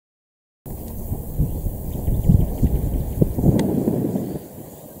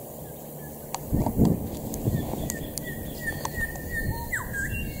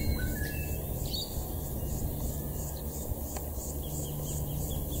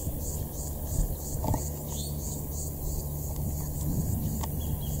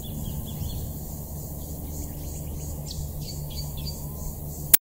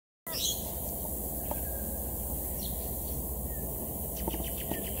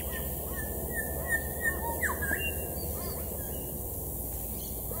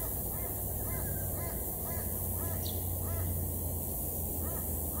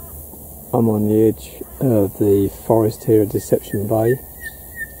I'm on the edge of the forest here at Deception Bay,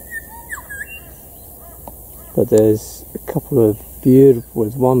 but there's a couple of beautiful,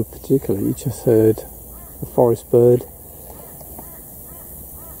 there's one particularly, you just heard a forest bird.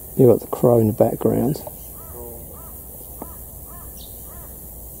 You've got the crow in the background.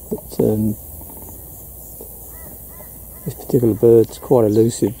 But this particular bird's quite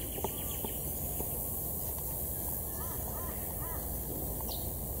elusive.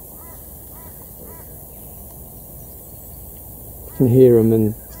 You can hear them,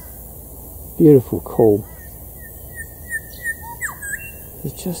 and beautiful call.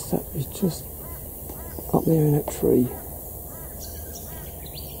 He's just up there in that tree.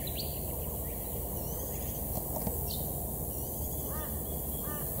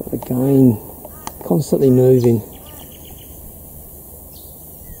 But again, constantly moving.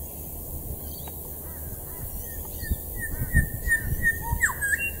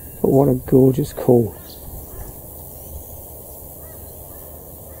 But what a gorgeous call.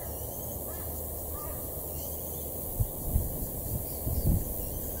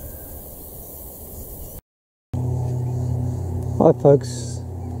 Hi folks,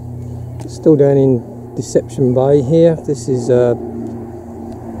 still down in Deception Bay here. This is it's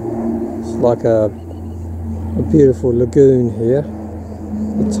like a beautiful lagoon here.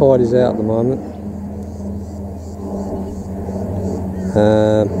 The tide is out at the moment.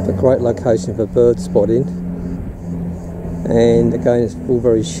 A great location for bird spotting, and again it's all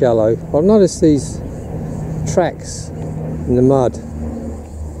very shallow. I've noticed these tracks in the mud,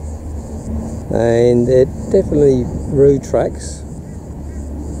 and they're definitely rude tracks.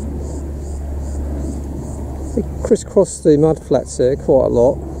 They crisscross the mud flats there quite a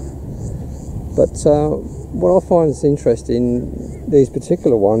lot, but what I find is interesting, these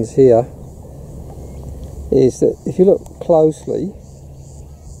particular ones here, is that if you look closely,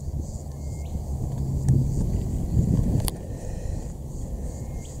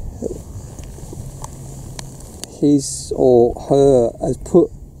 his or her has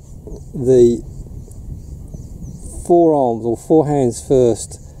put the forearms or forehand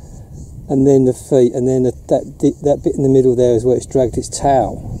first, and then the feet, and then that bit in the middle there is where it's dragged its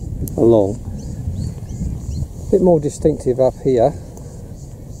tail along. A bit more distinctive up here.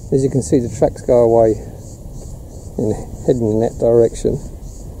 As you can see, the tracks go away and heading in that direction.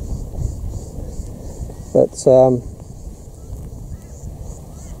 But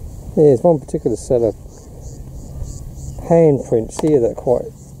yeah, there's one particular set of handprints here that are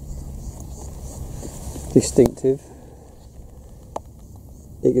quite distinctive.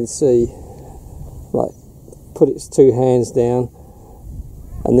 You can see, like, put its two hands down,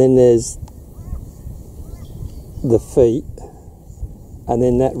 and then there's the feet, and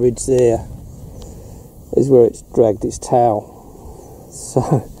then that ridge there is where it's dragged its tail. So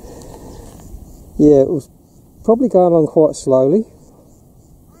yeah, it was probably going along quite slowly,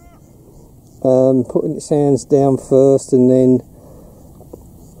 putting its hands down first and then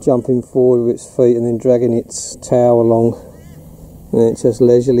jumping forward with its feet and then dragging its tail along, and it's just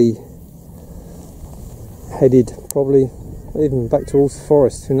leisurely headed probably even back towards the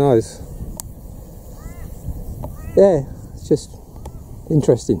forest, who knows. Yeah, it's just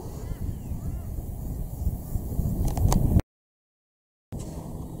interesting.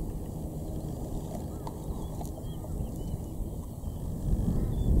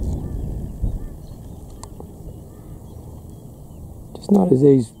 Just notice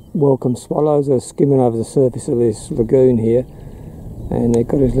these welcome swallows are skimming over the surface of this lagoon here, and they've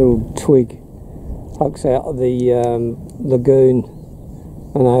got this little twig pokes out of the lagoon,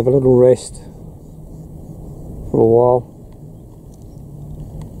 and they have a little rest for a while.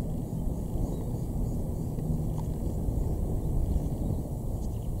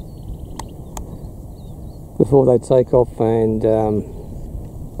 Before they take off and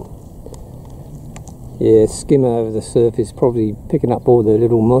yeah, skim over the surface, probably picking up all the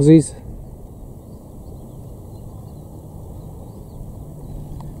little mozzies.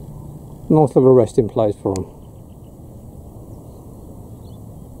 Nice little resting place for them.